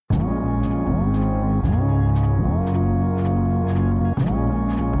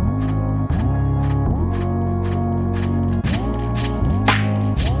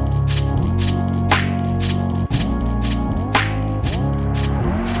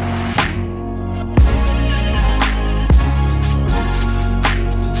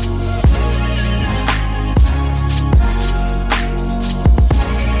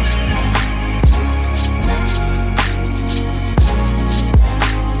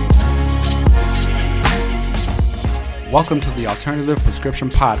Welcome to the Alternative Prescription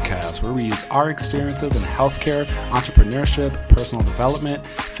Podcast, where we use our experiences in healthcare, entrepreneurship, personal development,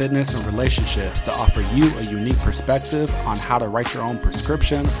 fitness, and relationships to offer you a unique perspective on how to write your own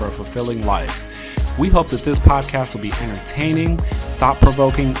prescription for a fulfilling life. We hope that this podcast will be entertaining,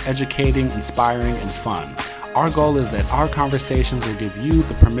 thought-provoking, educating, inspiring, and fun. Our goal is that our conversations will give you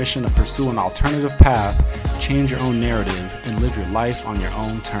the permission to pursue an alternative path, change your own narrative, and live your life on your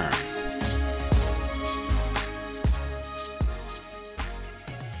own terms.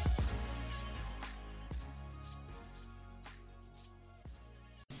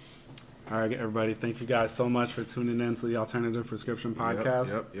 All right, everybody. Thank you guys so much for tuning in to the Alternative Prescription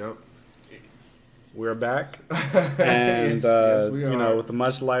Podcast. Yep. We're back, and yes, we are. with a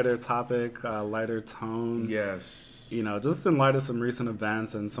much lighter topic, lighter tone. Yes. Just in light of some recent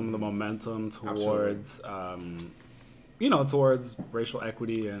events and some of the momentum towards, towards racial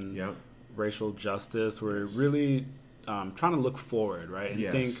equity and racial justice. We're really trying to look forward, right,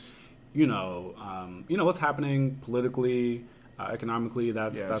 and think, what's happening politically. Economically,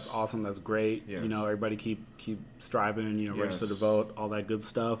 that's awesome. That's great. Yes. Everybody keep striving. Register to vote, all that good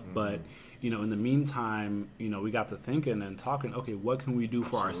stuff. Mm-hmm. But in the meantime, we got to thinking and talking. Okay, what can we do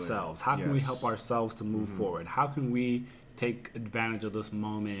for ourselves? How can we help ourselves to move forward? How can we take advantage of this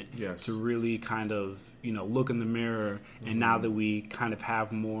moment to really kind of look in the mirror? And now that we kind of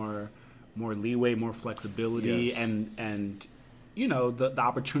have more leeway, more flexibility, and the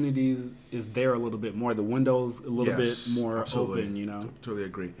opportunities is there a little bit more. The window's a little bit more open, Totally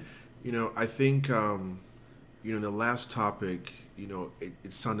agree. I think, the last topic,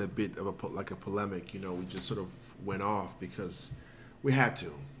 it sounded a bit of like a polemic. We just sort of went off because we had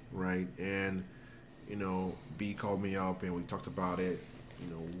to, right? And, B called me up and we talked about it.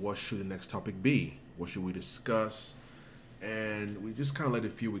 What should the next topic be? What should we discuss? And we just kind of let a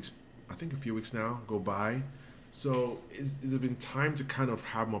few weeks now go by. So it's been time to kind of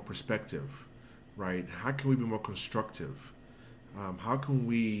have more perspective, right? How can we be more constructive? How can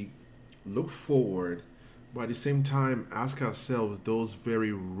we look forward, but at the same time ask ourselves those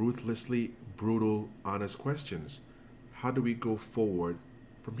very ruthlessly brutal, honest questions? How do we go forward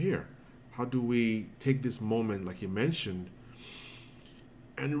from here? How do we take this moment, like you mentioned,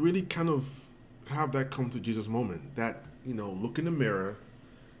 and really kind of have that come to Jesus moment? That, look in the mirror.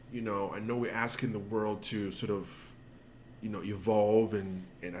 I know we're asking the world to sort of, evolve and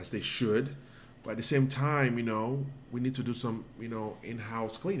as they should, but at the same time, we need to do some,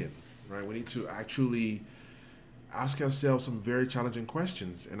 in-house cleaning, right? We need to actually ask ourselves some very challenging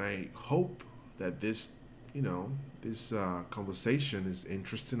questions. And I hope that this conversation is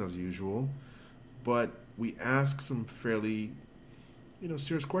interesting as usual, but we ask some fairly,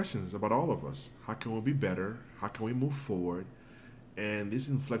 serious questions about all of us. How can we be better? How can we move forward? And this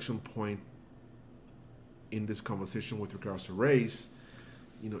inflection point in this conversation with regards to race,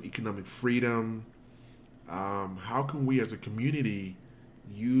 economic freedom, how can we as a community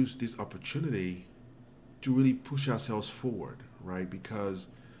use this opportunity to really push ourselves forward, right? Because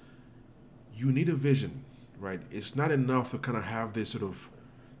you need a vision, right? It's not enough to kind of have this sort of,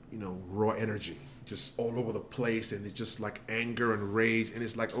 raw energy just all over the place, and it's just like anger and rage, and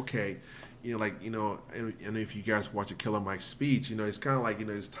it's like, okay, and if you guys watch a Killer Mike speech, it's kind of like,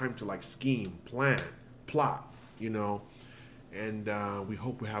 it's time to like scheme, plan, plot, and we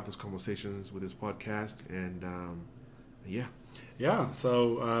hope we have those conversations with this podcast, and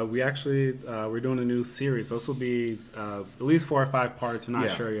so we actually we're doing a new series, so this will be at least 4 or 5 parts. We're not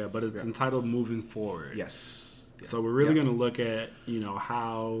sure yet, but it's entitled Moving Forward. So we're really going to look at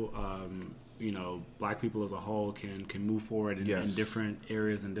how Black people as a whole can move forward in different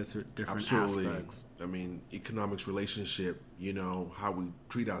areas and different aspects. I mean, economics, relationship, how we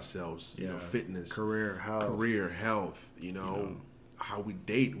treat ourselves, fitness, career, health, how we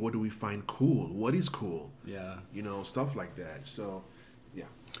date, what do we find cool, what is cool, stuff like that. So,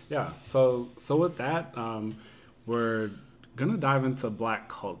 So with that, we're gonna dive into Black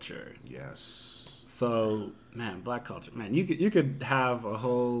culture. Yes. So, man, Black culture, man, you could have a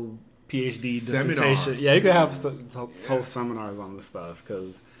whole PhD Seminars. dissertation. Yeah, you could have whole seminars on this stuff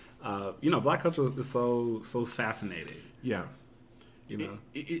because, Black culture is so fascinating. Yeah.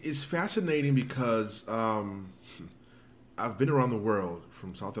 It's fascinating because I've been around the world,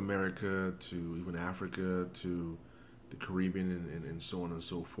 from South America to even Africa to the Caribbean and so on and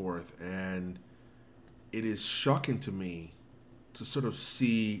so forth. And it is shocking to me to sort of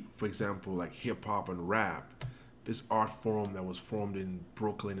see, for example, like hip hop and rap, this art form that was formed in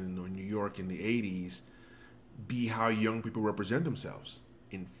Brooklyn and New York in the 80s, be how young people represent themselves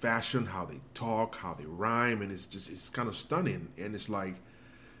in fashion, how they talk, how they rhyme, and it's kind of stunning. And it's like,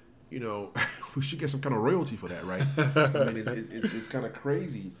 we should get some kind of royalty for that, right? I mean, it's kind of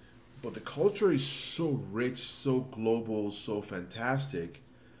crazy. But the culture is so rich, so global, so fantastic.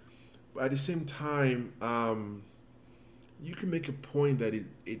 But at the same time, you can make a point that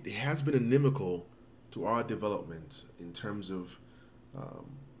it has been inimical to our development in terms of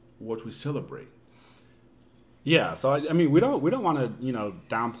what we celebrate. Yeah, so I mean, we don't want to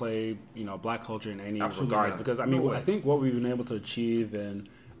downplay Black culture in any Absolutely regards, not. because I mean, I think what we've been able to achieve in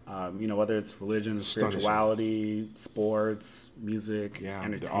whether it's religion, spirituality, sports, music,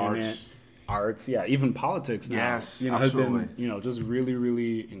 entertainment, arts, even politics now, yes, has been just really,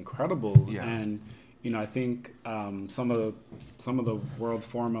 really incredible. Yeah. And I think some of the world's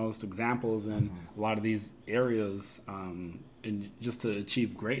foremost examples in a lot of these areas, and just to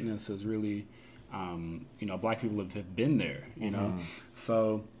achieve greatness is really, Black people have been there.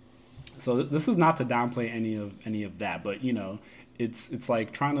 So this is not to downplay any of that, but it's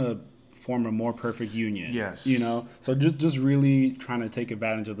like trying to form a more perfect union. Yes. So just really trying to take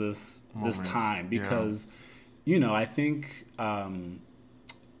advantage of this time, because I think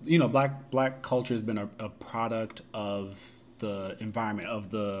black culture has been a product of the environment,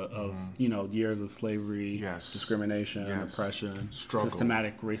 of years of slavery, discrimination, oppression, struggle,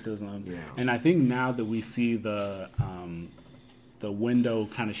 systematic racism. And I think now that we see the window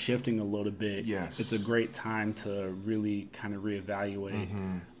kind of shifting a little bit, it's a great time to really kind of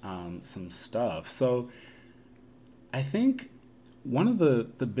reevaluate some stuff. So I think one of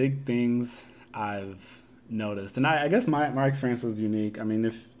the big things I've noticed, and I guess my experience is unique. I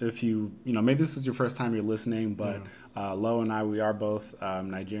mean, if you maybe this is your first time you're listening, but Lo and I, we are both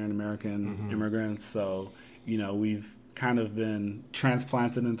Nigerian American immigrants, so we've kind of been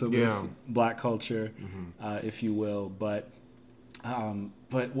transplanted into this Black culture, if you will. But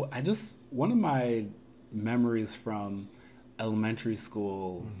one of my memories from elementary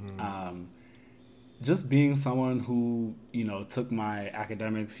school, just being someone who took my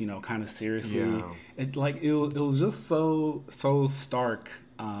academics kind of seriously, it was just so stark,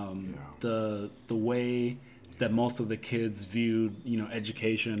 the way that most of the kids viewed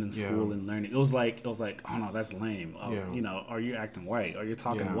education and school and learning. It was like, oh no, that's lame. Oh, are you acting white? Are you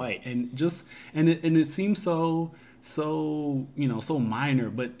talking white? And it seems so so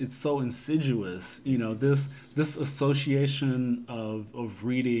minor, but it's so insidious. This association of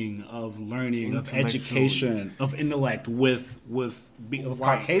reading, of learning, of education, of intellect with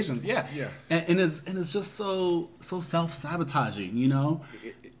Caucasians. And it's just so self-sabotaging.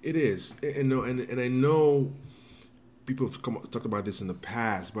 It is, and I know people have talked about this in the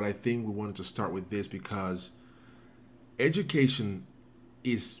past, but I think we wanted to start with this because education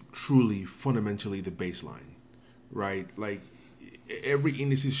is truly fundamentally the baseline. Right? Like every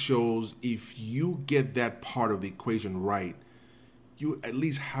indices shows, if you get that part of the equation right, you at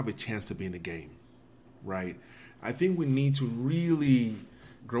least have a chance to be in the game. Right? I think we need to really,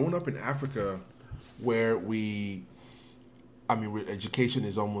 growing up in Africa, where education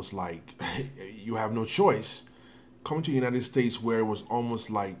is almost like you have no choice. Coming to the United States, where it was almost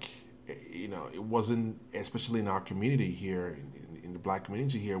like, it wasn't, especially in our community here, in the Black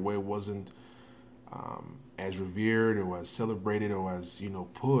community here, where it wasn't as revered or as celebrated or as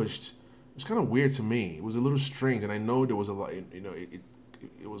pushed. It was kind of weird to me. It was a little strange, and I know there was a lot. It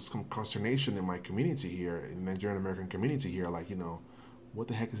was some consternation in my community here, in the Nigerian American community here. Like, what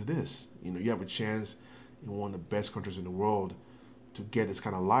the heck is this? You have a chance in one of the best countries in the world to get this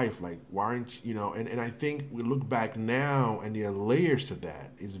kind of life. Like, why aren't And I think we look back now, and there are layers to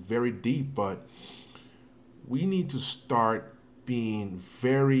that. It's very deep, but we need to start being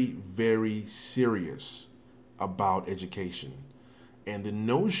very, very serious about education. And the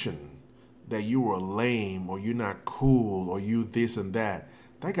notion that you are lame or you're not cool or you this and that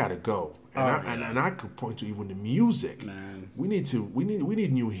gotta go. And I could point to even the music. Man. We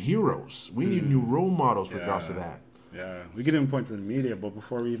need new heroes. We need new role models with regards to that. Yeah, we could even point to the media, but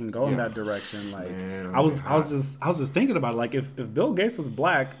before we even go in that direction, like I was just thinking about it. Like if Bill Gates was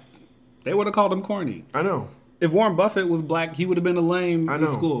Black, they would have called him corny. I know. If Warren Buffett was Black, he would have been a lame in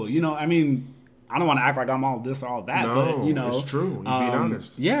school. I mean, I don't want to act like I'm all this or all that, but it's true. You're being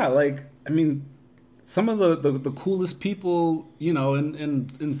honest. Yeah, like I mean, some of the coolest people,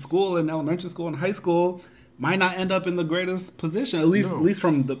 in school, in elementary school, and high school, might not end up in the greatest position. At least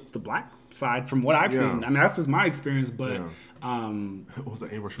from the Black side, from what I've seen. I mean, that's just my experience. But what was the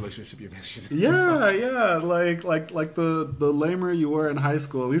inverse relationship you mentioned? like the lamer you were in high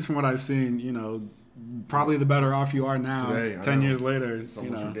school, at least from what I've seen, probably the better off you are now. Today, 10 years later. It's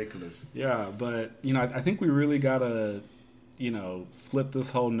almost ridiculous. Yeah, but I think we really gotta flip this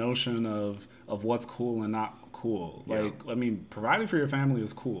whole notion of what's cool and not cool. Like, I mean, providing for your family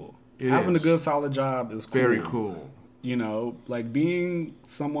is cool. Having a good, solid job is cool. Very cool. You know, like being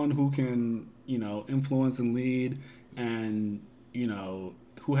someone who can, you know, influence and lead and, you know,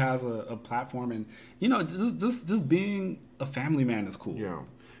 who has a platform and, you know, just being a family man is cool. Yeah.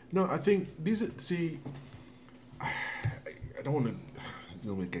 No, I think I don't want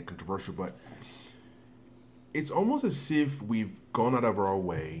to get controversial, but it's almost as if we've gone out of our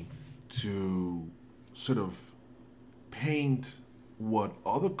way to sort of paint what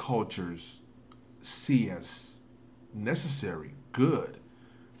other cultures see as necessary, good.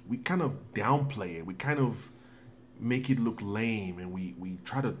 We kind of downplay it. We kind of make it look lame, and we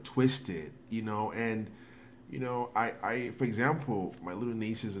try to twist it, you know. And you know, I for example, my little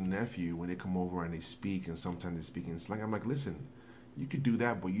nieces and nephew, when they come over and they speak, and sometimes they speak in slang, I'm like, listen, you could do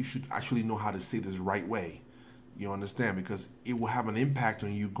that, but you should actually know how to say this right way. You understand? Because it will have an impact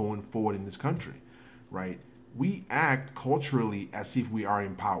on you going forward in this country, right? We act culturally as if we are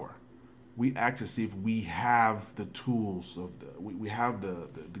in power. We act as if we have the tools we have the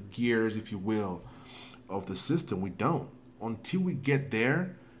gears, if you will, of the system. We don't. Until we get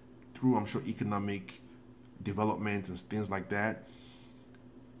there, through, I'm sure, economic development and things like that,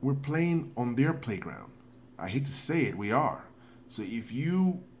 we're playing on their playground. I hate to say it, we are. So if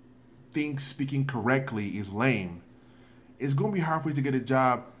you think speaking correctly is lame, it's going to be hard for you to get a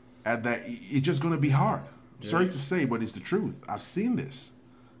job at that. It's just going to be hard. Yeah. Sorry to say, but it's the truth. I've seen this,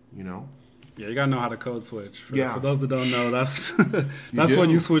 you know. Yeah, you gotta know how to code switch. For those that don't know, that's when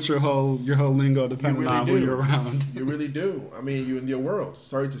you switch your whole lingo depending on who you're around. You really do. I mean, you're in your world.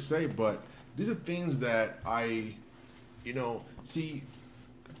 Sorry to say, but these are things that I, you know, see.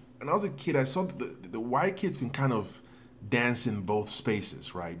 When I was a kid, I saw the white kids can kind of dance in both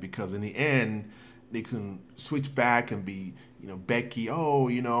spaces, right? Because in the end, they can switch back and be, you know, Becky,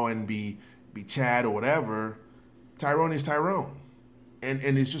 and be Chad or whatever. Tyrone is Tyrone. And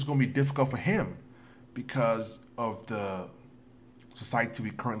it's just going to be difficult for him because of the society we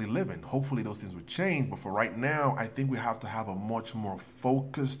currently live in. Hopefully those things will change. But for right now, I think we have to have a much more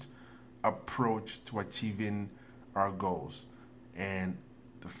focused approach to achieving our goals. And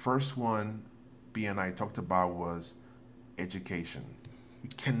the first one B and I talked about was education. We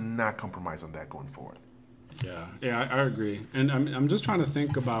cannot compromise on that going forward. Yeah, I agree. And I'm just trying to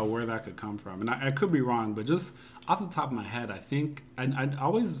think about where that could come from. And I could be wrong, but just off the top of my head, I think I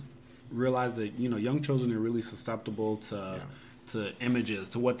always realize that, you know, young children are really susceptible to images,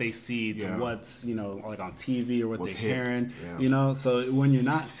 to what they see, to what's, you know, like on TV or what's they're hearing, you know. So when you're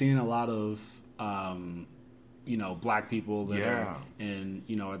not seeing a lot of, you know, black people that are in,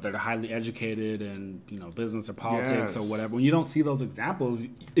 you know, that are highly educated in, you know, business or politics or whatever. When you don't see those examples,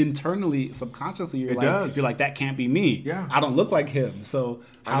 internally, subconsciously, you're like, that can't be me. Yeah. I don't look like him. So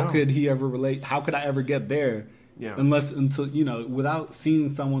how could he ever relate? How could I ever get there? Yeah. Until, you know, without seeing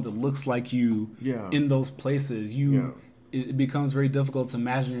someone that looks like you in those places, it becomes very difficult to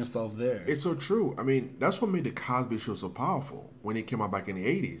imagine yourself there. It's so true. I mean, that's what made the Cosby Show so powerful when it came out back in the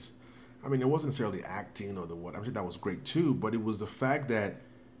 80s. I mean, it wasn't necessarily acting or I'm sure that was great too, but it was the fact that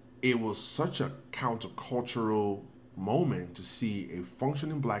it was such a countercultural moment to see a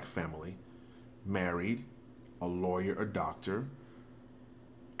functioning black family, married, a lawyer, a doctor,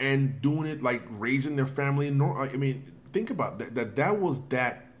 and doing it like raising their family. I mean, think about that. That was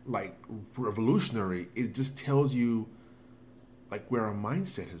that like revolutionary. It just tells you like where our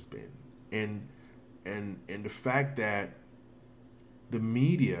mindset has been, and the fact that the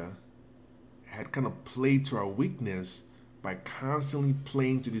media had kind of played to our weakness by constantly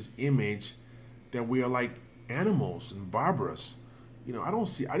playing to this image that we are like animals and barbarous. You know, I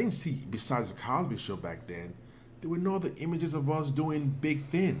didn't see, besides the Cosby Show back then, there were no other images of us doing big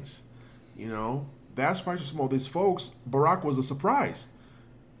things. You know, that's why to some of these folks, Barack was a surprise.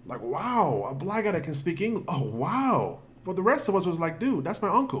 Like, wow, a black guy that can speak English. Oh, wow. For the rest of us, it was like, dude, that's my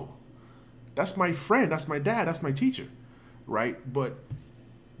uncle. That's my friend. That's my dad. That's my teacher. Right? But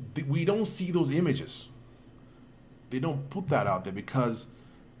we don't see those images. They don't put that out there because,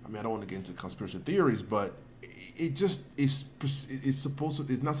 I mean, I don't want to get into conspiracy theories, but it just it's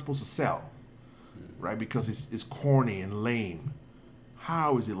not supposed to sell, right? Because it's corny and lame.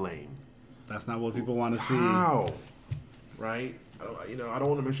 How is it lame? That's not what people want to see. How? Right? I don't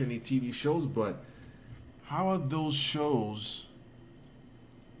want to mention any TV shows, but how are those shows?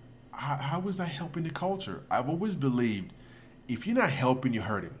 How is that helping the culture? I've always believed, if you're not helping, you're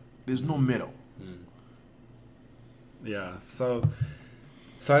hurting. There's no middle. Yeah. So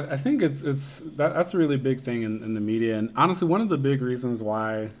I think that's a really big thing in the media. And honestly, one of the big reasons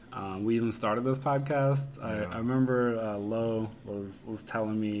why we even started this podcast, I remember Lo was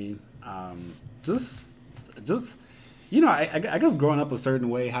telling me just I guess growing up a certain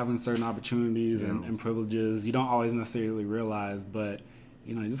way, having certain opportunities and privileges, you don't always necessarily realize, but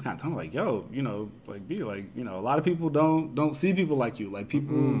you just kind of tell them like, yo, like be like, a lot of people don't see people like you, like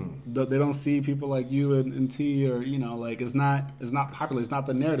people they don't see people like you in T, or like it's not popular, it's not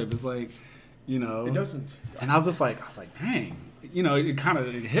the narrative, it's like, it doesn't. And I was like, dang, it kind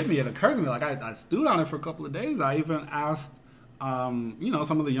of hit me, it occurs to me, like I stewed on it for a couple of days. I even asked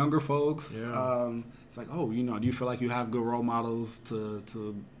some of the younger folks, it's like, oh, do you feel like you have good role models to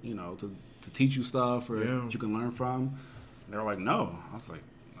teach you stuff or that you can learn from? They were like, no. I was like,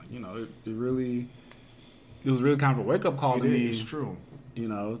 it was really kind of a wake up call to me. It's true.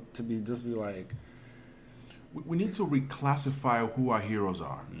 To be like, we need to reclassify who our heroes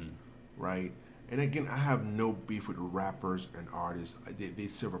are, right? And again, I have no beef with rappers and artists. They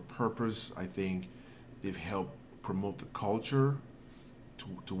serve a purpose. I think they've helped promote the culture.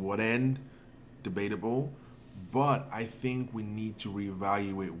 To what end? Debatable. But I think we need to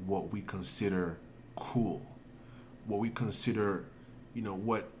reevaluate what we consider cool. What we consider,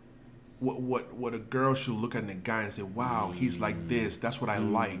 what a girl should look at in a guy and say, wow, he's like this. That's what I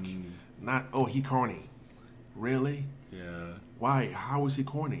like. Not, oh, he corny. Really? Yeah. Why? How is he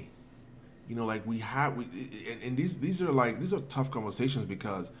corny? Like and these are tough conversations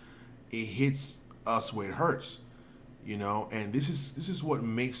because it hits us where it hurts. And this is what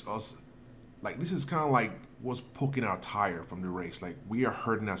makes us, like, this is kind of like what's poking our tire from the race. Like, we are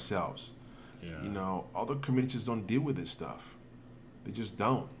hurting ourselves. Yeah. Other communities don't deal with this stuff. They just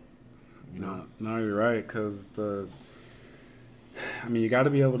don't. No, you're right. Because you got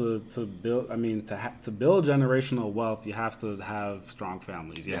to be able to build. To build generational wealth, you have to have strong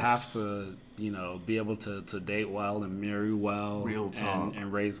families. You have to, be able to date well and marry well, real talk,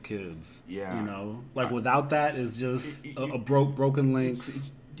 and raise kids. Yeah. Without that, it's just a broken link.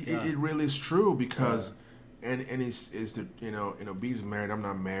 It really is true because. Yeah. And it's the B's married. I'm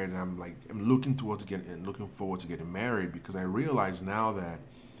not married, and I'm looking forward to getting married because I realize now that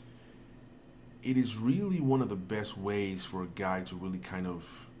it is really one of the best ways for a guy to really kind of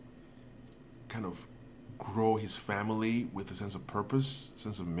grow his family with a sense of purpose,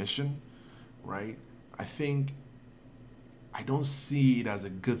 sense of mission, right? I don't see it as a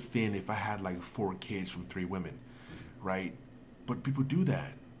good thing if I had like 4 kids from 3 women, right? But people do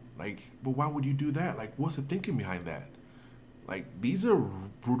that. But why would you do that? Like, what's the thinking behind that? Like, these are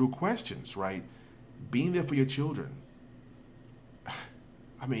brutal questions, right? Being there for your children.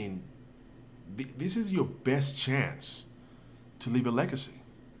 This is your best chance to leave a legacy,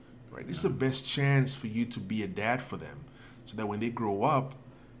 right? This is the best chance for you to be a dad for them, so that when they grow up,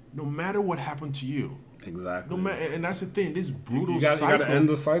 no matter what happened to you, exactly. And that's the thing. This brutal cycle. You got to end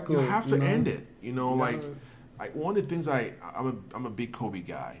the cycle. You have to end it. One of the things I'm a big Kobe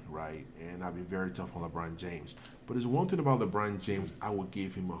guy, right? And I've been very tough on LeBron James. But there's one thing about LeBron James I would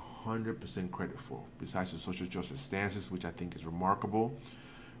give him 100% credit for, besides the social justice stances, which I think is remarkable.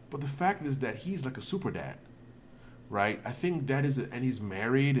 But the fact is that he's like a super dad, right? I think that is, and he's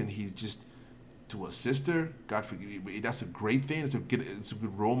married, and he's just to a sister. God forgive, that's a great thing. It's a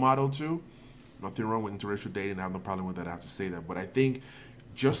good role model too. Nothing wrong with interracial dating. I have no problem with that. I have to say that. But I think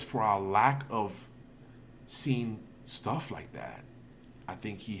just for our lack of seeing stuff like that, I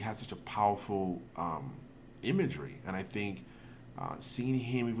think he has such a powerful imagery, and I think seeing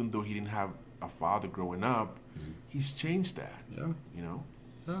him, even though he didn't have a father growing up, he's changed that. Yeah,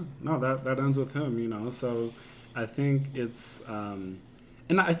 Yeah, no, that ends with him. So I think it's, and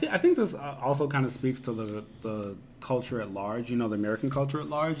I think this also kind of speaks to the culture at large. The American culture at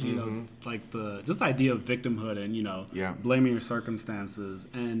large. Like the idea of victimhood and blaming your circumstances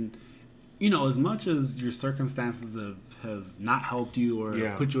and. As much as your circumstances have not helped you or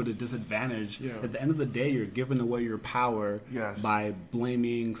put you at a disadvantage, at the end of the day, you're giving away your power by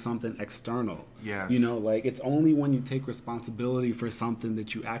blaming something external. Yes. Like it's only when you take responsibility for something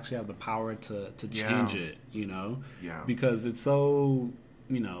that you actually have the power to change it, because it's so,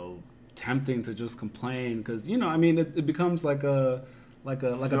 tempting to just complain because, it becomes like a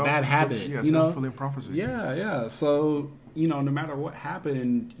bad habit. Yeah, self-fulfilling prophecy. Yeah. So, no matter what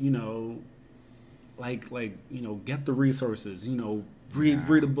happened, get the resources,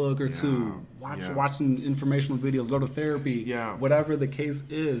 read a book or two, watch some informational videos, go to therapy, whatever the case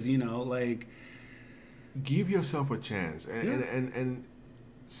is, give yourself a chance. And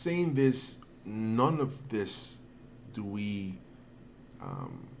saying this, none of this do we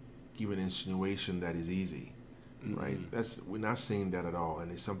give an insinuation that is easy, right? We're not saying that at all,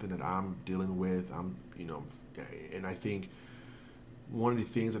 and it's something that I'm dealing with. And I think one of the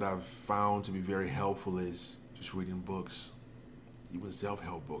things that I've found to be very helpful is just reading books, even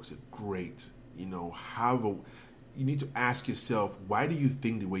self-help books are great. you need to ask yourself, why do you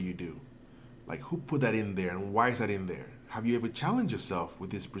think the way you do? Like, who put that in there, and why is that in there? Have you ever challenged yourself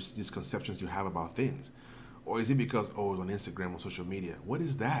with these conceptions you have about things? Or is it because, it's on Instagram or social media? What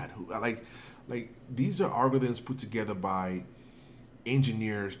is that? Like these are algorithms put together by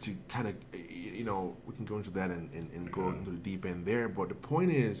engineers to kind of, we can go into that and go into the deep end there. But the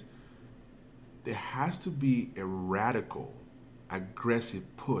point is, there has to be a radical, aggressive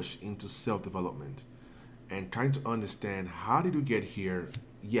push into self-development and trying to understand, how did we get here?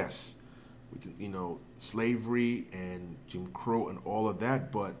 Yes, we can, slavery and Jim Crow and all of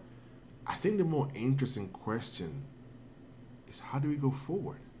that, but I think the more interesting question is, how do we go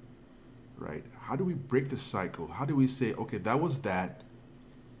forward, right? How do we break the cycle? How do we say, okay, that was that,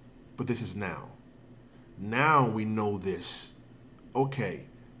 but this is now. Now we know this. Okay,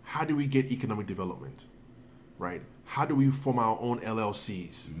 how do we get economic development, right? How do we form our own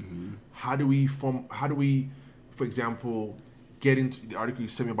LLCs? Mm-hmm. How do we, for example, get into the article you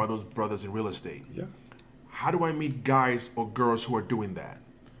sent me about those brothers in real estate? Yeah. How do I meet guys or girls who are doing that,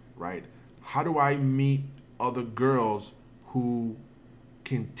 right? How do I meet other girls who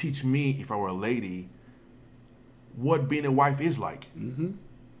can teach me, if I were a lady, what being a wife is like, mm-hmm.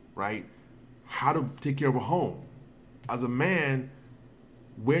 right? How to take care of a home. As a man,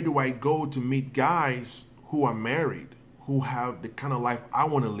 where do I go to meet guys who are married, who have the kind of life I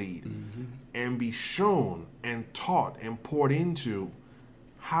want to lead, mm-hmm. and be shown and taught and poured into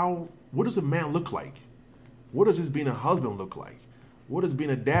what does a man look like? What does this being a husband look like? What does being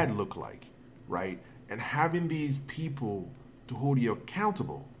a dad look like, right? And having these people to hold you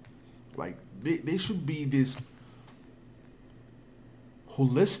accountable, like they should be this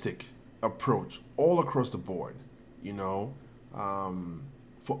holistic approach all across the board,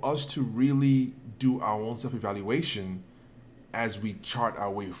 for us to really do our own self-evaluation as we chart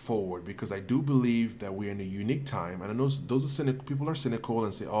our way forward. Because I do believe that we're in a unique time, and I know those are cynical. People are cynical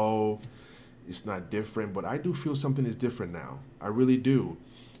and say, "Oh, it's not different," but I do feel something is different now. I really do.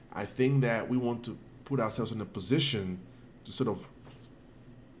 I think that we want to put ourselves in a position to sort of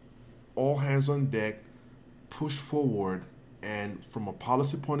all hands on deck, push forward, and from a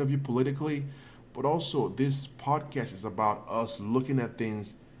policy point of view, politically, but also this podcast is about us looking at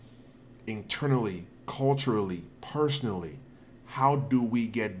things internally, culturally, personally. How do we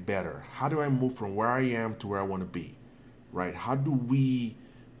get better? How do I move from where I am to where I want to be, right? How do we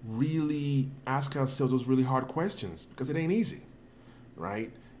really ask ourselves those really hard questions? Because it ain't easy,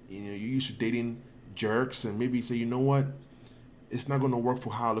 right? You're used to dating jerks, and maybe you say, you know what? It's not going to work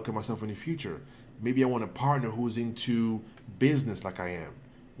for how I look at myself in the future. Maybe I want a partner who's into business like I am.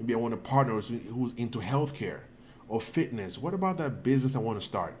 Maybe I want a partner who's into healthcare or fitness. What about that business I want to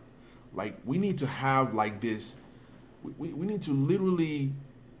start? Like, we need to have like this. We need to literally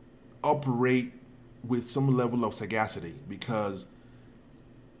operate with some level of sagacity, because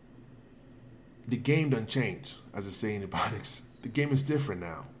the game done changed, as they say in robotics. The game is different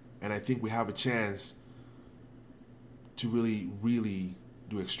now. And I think we have a chance to really, really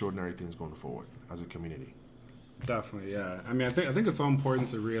do extraordinary things going forward as a community. Definitely, yeah. I mean, I think it's so important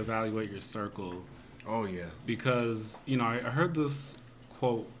to reevaluate your circle. Oh, yeah. Because, I heard this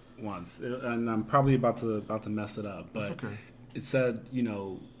quote once, and I'm probably about to mess it up, but okay. It said,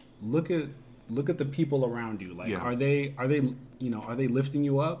 look at the people around you. Like, yeah. Are they lifting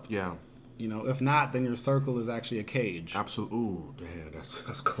you up? Yeah. If not, then your circle is actually a cage. Absolutely. Ooh, damn,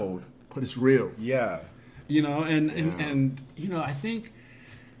 that's cold, but it's real. Yeah. And I think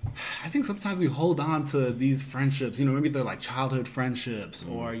sometimes we hold on to these friendships, maybe they're like childhood friendships,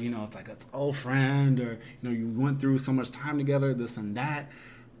 or, it's like an old friend, or, you went through so much time together, this and that.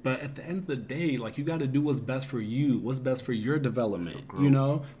 But at the end of the day, like, you got to do what's best for you, what's best for your development,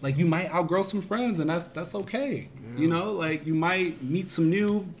 Like, you might outgrow some friends, and that's okay. Yeah. Like, you might meet some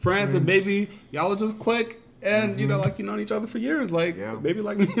new friends, and maybe y'all will just click. And, like, known each other for years, like, maybe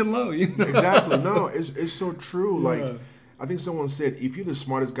like me and Lo, Exactly. No, it's so true. Yeah. Like, I think someone said, if you're the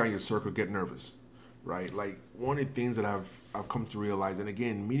smartest guy in your circle, get nervous, right? Like, one of the things that I've come to realize, and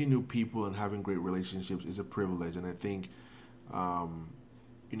again, meeting new people and having great relationships is a privilege. And I think,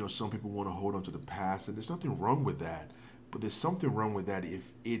 some people want to hold on to the past, and there's nothing wrong with that. But there's something wrong with that if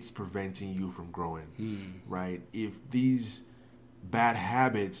it's preventing you from growing, right? If these bad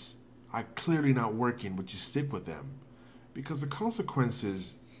habits are clearly not working, but you stick with them, because the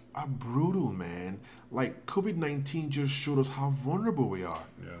consequences are brutal, man. Like, COVID-19 just showed us how vulnerable we are.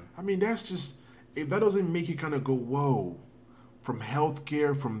 Yeah. I mean, that's just, if that doesn't make you kind of go, whoa, from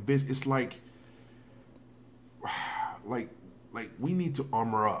healthcare, from business, it's like we need to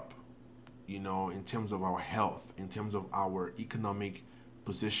armor up, in terms of our health, in terms of our economic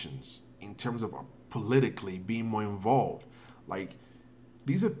positions, in terms of our politically, being more involved. Like,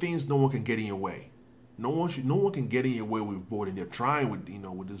 these are things no one can get in your way. No one can get in your way with voting. They're trying with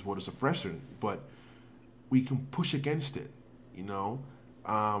this voter suppression, but we can push against it. I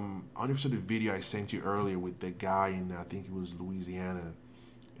don't know if you saw the video I sent you earlier with the guy in, I think it was Louisiana,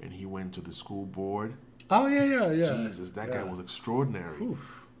 and he went to the school board. Oh, yeah. Jesus, that guy was extraordinary. Oof.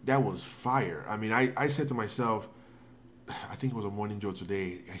 That was fire. I mean, I said to myself, I think it was a morning Joe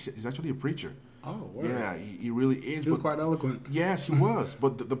today, he's actually a preacher. Oh, wow. Yeah, he really is. He was quite eloquent. Yes, he was.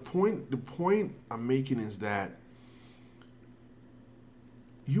 But the point I'm making is that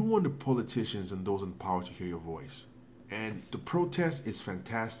you want the politicians and those in power to hear your voice. And the protest is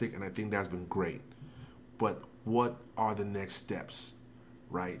fantastic, and I think that's been great. But what are the next steps,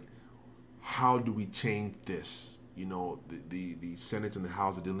 right? How do we change this? The Senate and the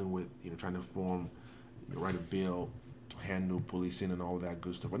House are dealing with, trying to write a bill to handle policing and all that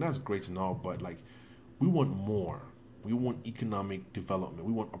good stuff. And that's great and all, but we want more. We want economic development.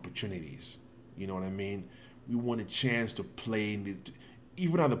 We want opportunities. You know what I mean? We want a chance to play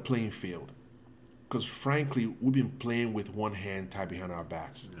even on the playing field. Because frankly, we've been playing with one hand tied behind our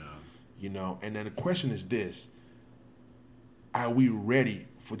backs. Yeah. And then the question is this: are we ready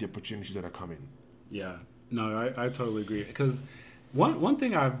for the opportunities that are coming? Yeah. No, I totally agree. Because one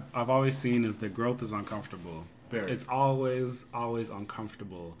thing I've always seen is that growth is uncomfortable. Very. It's always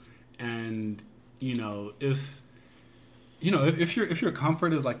uncomfortable. And if your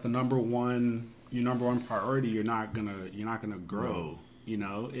comfort is like the number one priority, you're not gonna grow.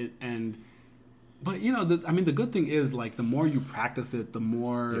 But the good thing is, the more you practice it, the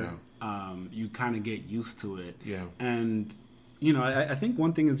more you kind of get used to it. Yeah. And I think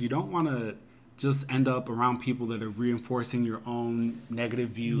one thing is you don't want to just end up around people that are reinforcing your own negative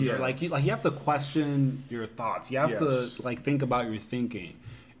views. Yeah. Or you have to question your thoughts. You have to think about your thinking.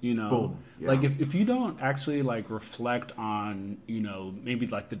 Boom. Yeah. If you don't actually reflect on maybe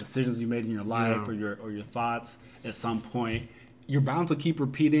the decisions you made in your life or your thoughts at some point, you're bound to keep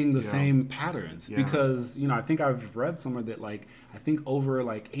repeating the same patterns because I think I've read somewhere that I think over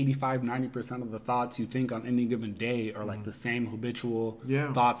 85-90% of the thoughts you think on any given day are the same habitual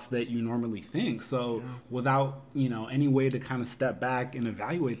thoughts that you normally think. So without any way to kind of step back and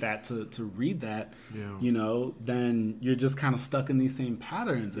evaluate that, to read that, then you're just kind of stuck in these same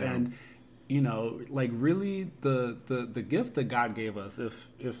patterns. And really the gift that God gave us,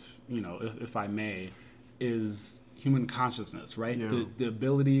 if I may, is human consciousness, right? Yeah. The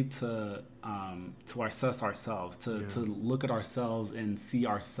ability to assess ourselves, to look at ourselves and see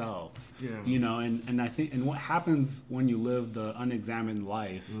ourselves. Yeah. And I think, and what happens when you live the unexamined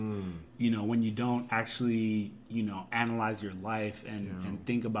life, when you don't actually, analyze your life and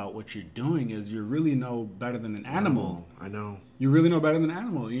think about what you're doing, is you really know better than an animal. I know. You really know better than an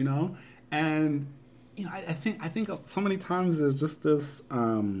animal, And I think so many times there's just this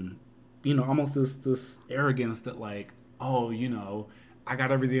almost this arrogance that I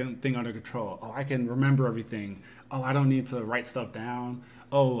got everything under control. Oh, I can remember everything. Oh, I don't need to write stuff down.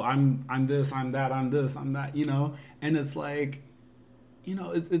 Oh, I'm this, I'm that, I'm this, I'm that, And it's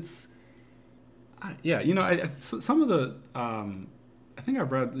some of the I think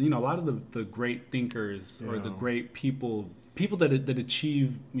I've read, a lot of the great thinkers or the great people that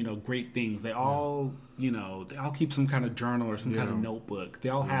achieve, great things, they all, they all keep some kind of journal or some kind of notebook. They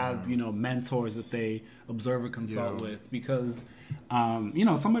all have, mentors that they observe or consult with, because,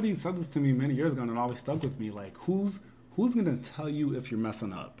 somebody said this to me many years ago and it always stuck with me. Who's going to tell you if you're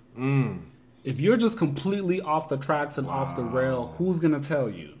messing up? If you're just completely off the tracks and off the rail, who's going to tell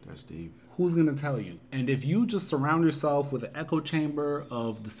you? That's deep. Who's going to tell you? And if you just surround yourself with an echo chamber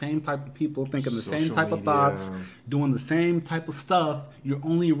of the same type of people, thinking the same type of thoughts, doing the same type of stuff, you're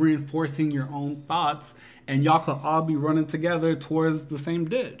only reinforcing your own thoughts, and y'all could all be running together towards the same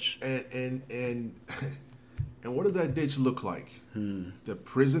ditch. And what does that ditch look like? The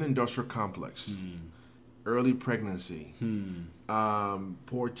prison industrial complex, early pregnancy,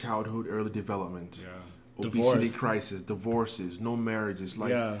 poor childhood, early development, obesity crisis, divorces, no marriages,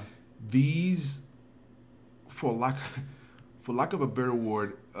 these, for lack of a better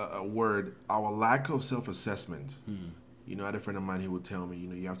word, our lack of self-assessment. I had a friend of mine who would tell me,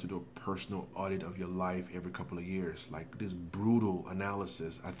 you have to do a personal audit of your life every couple of years, this brutal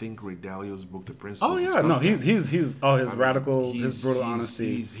analysis. I think Ray Dalio's book, The Principles. Oh yeah, no, his radical, his brutal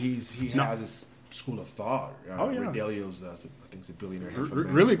honesty. He has this school of thought. Ray Dalio's, I think, he's a billionaire.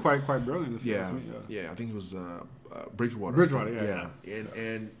 Really quite brilliant. If you ask me. I think it was Bridgewater.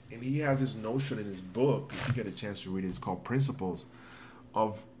 And he has this notion in his book, if you get a chance to read it, it's called Principles,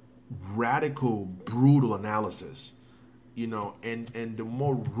 of radical, brutal analysis. And the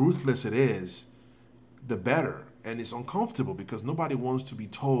more ruthless it is, the better. And it's uncomfortable because nobody wants to be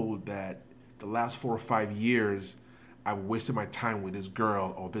told that the last 4 or 5 years I wasted my time with this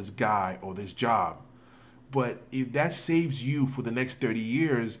girl or this guy or this job. But if that saves you for the next 30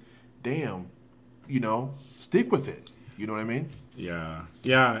 years, damn, stick with it. You know what I mean? Yeah.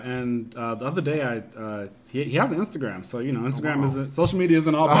 And the other day, he has an Instagram, so Instagram isn't, social media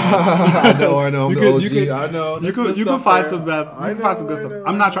isn't all bad. I know. I'm the OG. I know. You can find some bad. You can find some good stuff.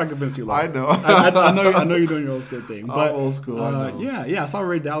 I'm not trying to convince you. I know. I know you're doing your old school thing. But I'm old school. I know. Yeah. I saw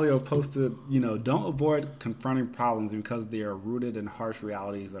Ray Dalio posted. Don't avoid confronting problems because they are rooted in harsh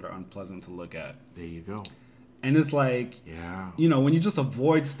realities that are unpleasant to look at. There you go. And it's like, when you just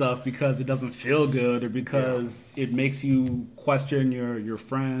avoid stuff because it doesn't feel good or because it makes you question your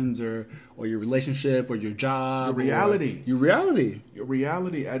friends or your relationship or your job. Your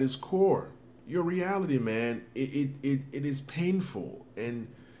reality at its core. Your reality, man. It is painful. And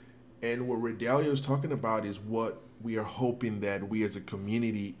what Redalia is talking about is what we are hoping that we as a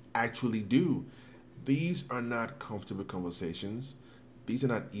community actually do. These are not comfortable conversations. These are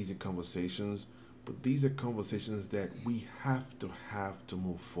not easy conversations. But these are conversations that we have to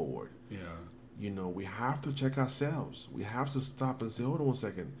move forward. Yeah. We have to check ourselves. We have to stop and say, hold on 1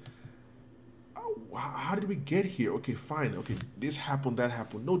 second. How did we get here? Okay, fine. Okay, this happened, that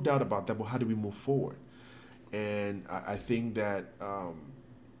happened. No doubt about that. But how do we move forward? And I think that,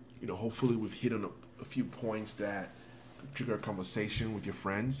 hopefully we've hit on a few points that could trigger a conversation with your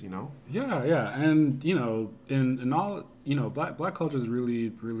friends, Yeah. And, in all, black culture is really,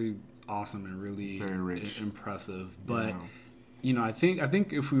 really awesome and really very rich, impressive. But I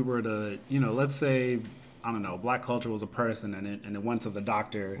think if we were to, let's say, I don't know, black culture was a person and it went to the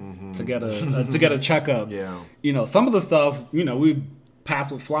doctor to get a checkup. Yeah. Some of the stuff, we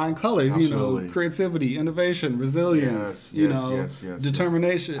pass with flying colors. Absolutely. Creativity, innovation, resilience. Yes.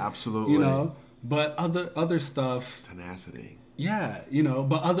 Determination. Absolutely. But other stuff, tenacity. Yeah,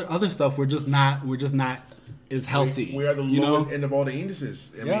 but other stuff we're just not is healthy. We are the lowest end of all the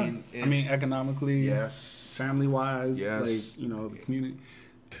indices. I mean, economically, yes, family-wise, yes, the community.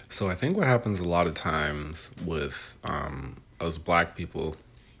 So I think what happens a lot of times with us black people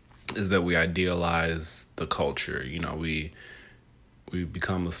is that we idealize the culture. We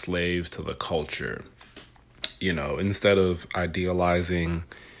become a slave to the culture. Instead of idealizing,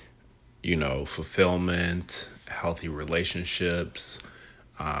 fulfillment, healthy relationships,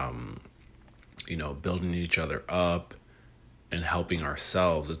 building each other up and helping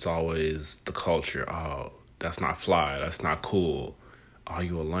ourselves. It's always the culture. Oh, that's not fly. That's not cool. Are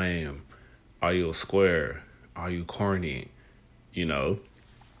you a lame? Are you a square? Are you corny? And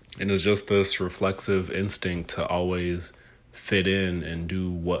it's just this reflexive instinct to always fit in and do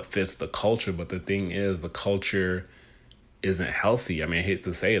what fits the culture. But the thing is, the culture isn't healthy. I mean, I hate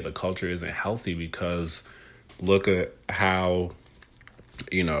to say it, the culture isn't healthy because look at how,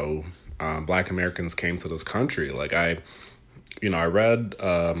 Black Americans came to this country. Like I read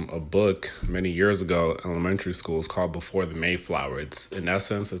a book many years ago in elementary school. It's called Before the Mayflower. It's in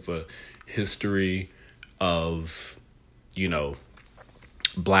essence, it's a history of,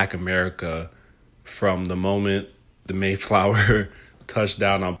 Black America from the moment the Mayflower touched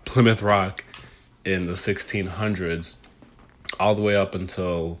down on Plymouth Rock in the 1600s all the way up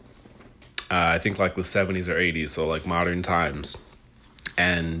until I think like the 70s or 80s, so like modern times.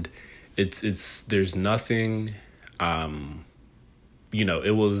 And it's there's nothing, it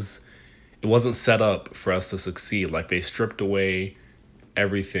wasn't set up for us to succeed. Like they stripped away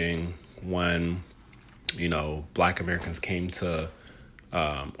everything when, Black Americans came to,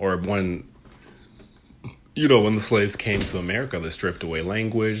 or when the slaves came to America, they stripped away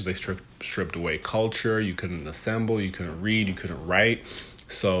language, they stripped away culture. You couldn't assemble, you couldn't read, you couldn't write.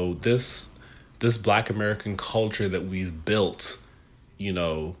 So this Black American culture that we've built,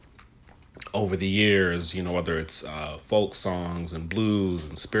 over the years, whether it's folk songs and blues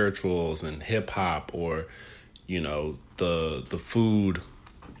and spirituals and hip hop or, the food,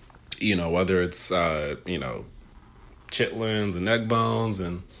 whether it's, chitlins and egg bones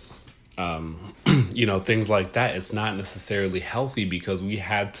and, things like that. It's not necessarily healthy because we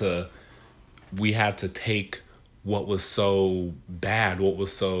had to take what was so bad, what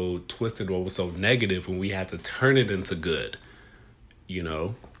was so twisted, what was so negative, and we had to turn it into good,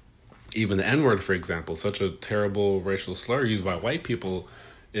 Even the N-word, for example, such a terrible racial slur used by white people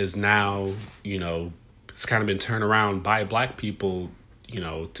is now, it's kind of been turned around by black people,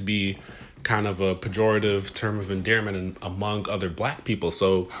 to be kind of a pejorative term of endearment among other black people.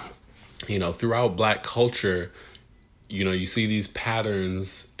 So, throughout black culture, you see these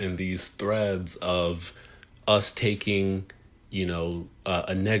patterns and these threads of us taking,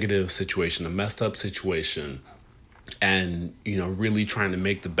 a negative situation, a messed up situation, and, really trying to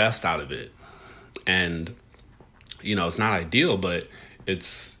make the best out of it. And, it's not ideal, but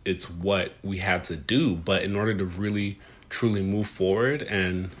it's what we had to do. But in order to really, truly move forward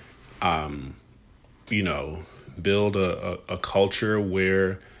and, build a culture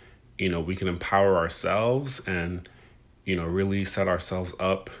where, we can empower ourselves and, really set ourselves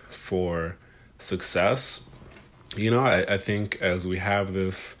up for success. I think as we have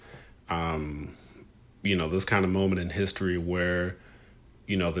this, this kind of moment in history where,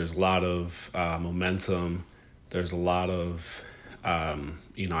 there's a lot of momentum, there's a lot of,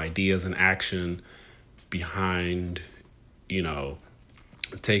 ideas and action behind,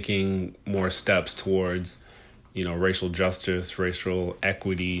 taking more steps towards, racial justice, racial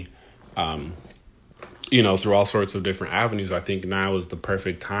equity, through all sorts of different avenues. I think now is the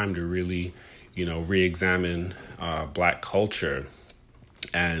perfect time to really, re-examine Black culture.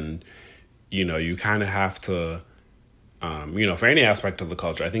 And, you kind of have to, for any aspect of the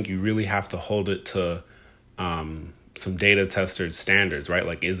culture, I think you really have to hold it to some data tested standards, right?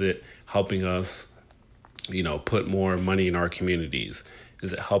 Like, is it helping us, put more money in our communities?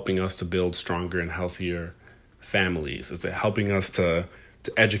 Is it helping us to build stronger and healthier families? Is it helping us to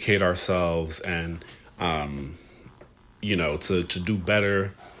educate ourselves and, to do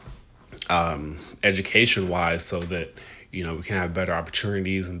better education-wise so that, we can have better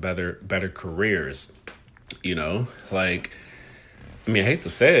opportunities and better careers, Like, I hate to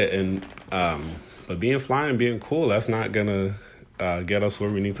say it, and but being fly and being cool, that's not going to get us where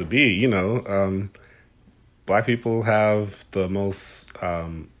we need to be, Black people have the most,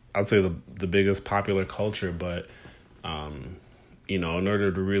 I'd say the biggest popular culture, but, in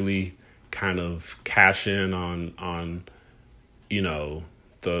order to really kind of cash in on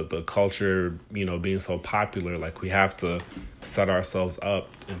the culture, being so popular, like we have to set ourselves up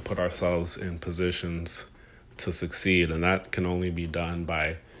and put ourselves in positions to succeed. And that can only be done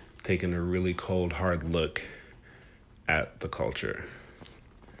by taking a really cold, hard look at the culture.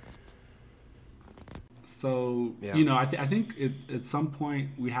 So, I think at some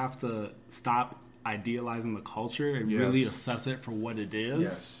point we have to stop idealizing the culture and really assess it for what it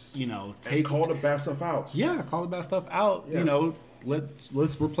is. Call the bad stuff out. Yeah, call the bad stuff out.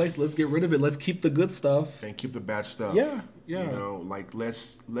 Let's replace. Let's get rid of it. Let's keep the good stuff and keep the bad stuff. Yeah.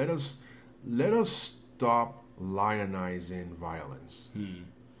 Let us stop lionizing violence.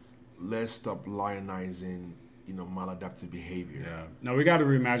 Let's stop lionizing, maladaptive behavior. Yeah. No, we got to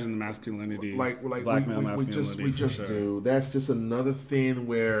reimagine the masculinity. Like Black male masculinity. We just do. That's just another thing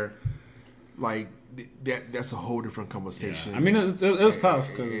where, that's a whole different conversation. Yeah. It's tough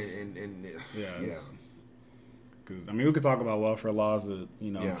because because we could talk about welfare laws that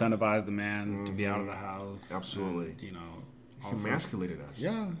incentivize the man to be out of the house. Absolutely. And, it's emasculated us.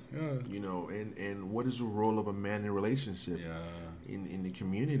 Yeah. And what is the role of a man in a relationship? In the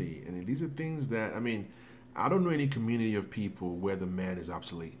community, and these are things that I don't know any community of people where the man is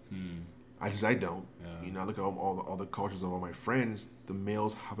obsolete. I don't. I look at all the cultures of all my friends. The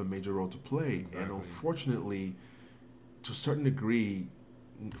males have a major role to play, and unfortunately, to a certain degree,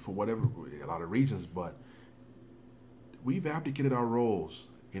 for a lot of reasons, but we've abdicated our roles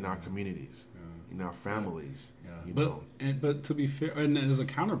in our communities, in our families. But to be fair, and as a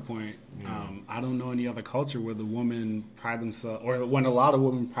counterpoint, I don't know any other culture where the women pride themselves, or when a lot of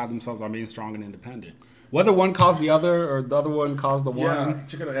women pride themselves on being strong and independent. Whether one caused the other or the other one caused the one. Yeah,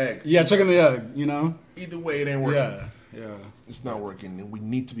 chicken or egg. Yeah, chicken or egg, Either way, it ain't working. Yeah. It's not working, and we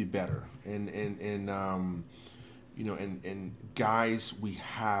need to be better. And guys, we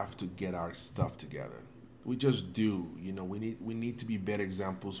have to get our stuff together. We just do. We need to be better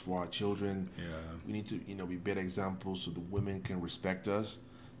examples for our children. Yeah. We need to, be better examples so the women can respect us.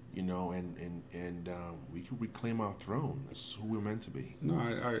 And we can reclaim our throne. That's who we're meant to be. No,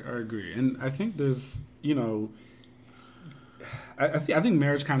 I agree, and I think there's, I think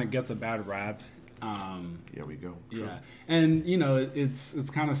marriage kind of gets a bad rap. Here we go. True. Yeah, and it's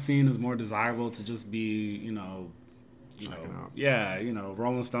kind of seen as more desirable to just be,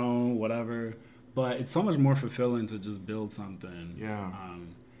 Rolling Stone, whatever. But it's so much more fulfilling to just build something. Yeah.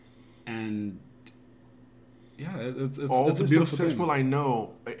 And. Yeah, it's all it's the a beautiful successful thing. I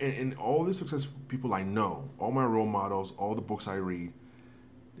know, and all the successful people I know, all my role models, all the books I read,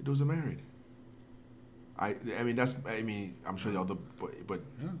 those are married. I'm sure the other, but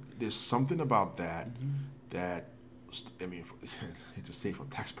there's something about that that to say for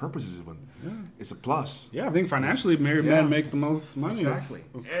tax purposes, it's a plus. Yeah, I think financially, married men make the most money. Exactly,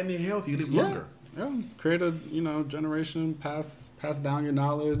 and they're healthy, you live longer. Yeah, create a generation, pass down your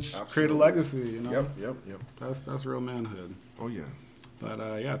knowledge, Absolutely. create a legacy. Yep. That's real manhood. Oh yeah.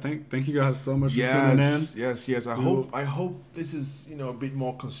 But thank you guys so much for tuning in. Yes. I hope this is a bit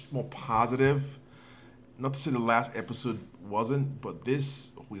more positive. Not to say the last episode wasn't, but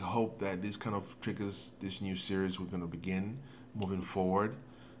we hope that this kind of triggers this new series we're going to begin moving forward.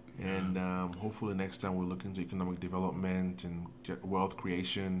 And hopefully next time we'll look into economic development and wealth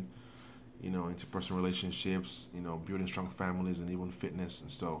creation, interpersonal relationships, building strong families and even fitness. And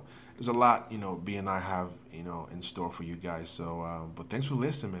so there's a lot, B and I have, in store for you guys. So, but thanks for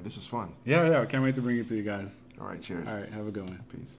listening, man. This was fun. Yeah. Can't wait to bring it to you guys. All right. Cheers. All right. Have a good one. Peace.